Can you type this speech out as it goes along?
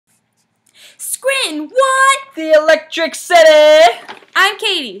Scranton, what? The Electric City! I'm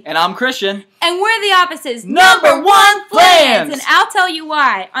Katie. And I'm Christian. And we're the Office's #1 Flans! And I'll tell you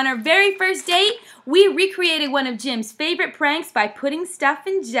why. On our very first date, we recreated one of Jim's favorite pranks by putting stuff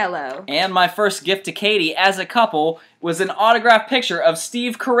in Jell-O. And my first gift to Katie as a couple was an autographed picture of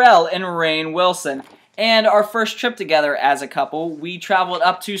Steve Carell and Rainn Wilson. And our first trip together as a couple, we traveled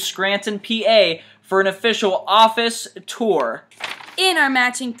up to Scranton, PA for an official Office tour. In our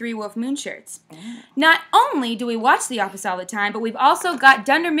matching 3 Wolf Moon shirts. Not only do we watch The Office all the time, but we've also got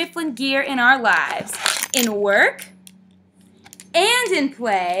Dunder Mifflin gear in our lives. In work, and in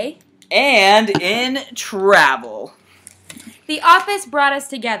play, and in travel. The Office brought us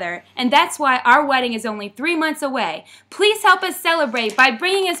together, and that's why our wedding is only 3 months away. Please help us celebrate by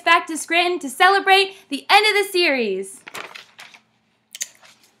bringing us back to Scranton to celebrate the end of the series.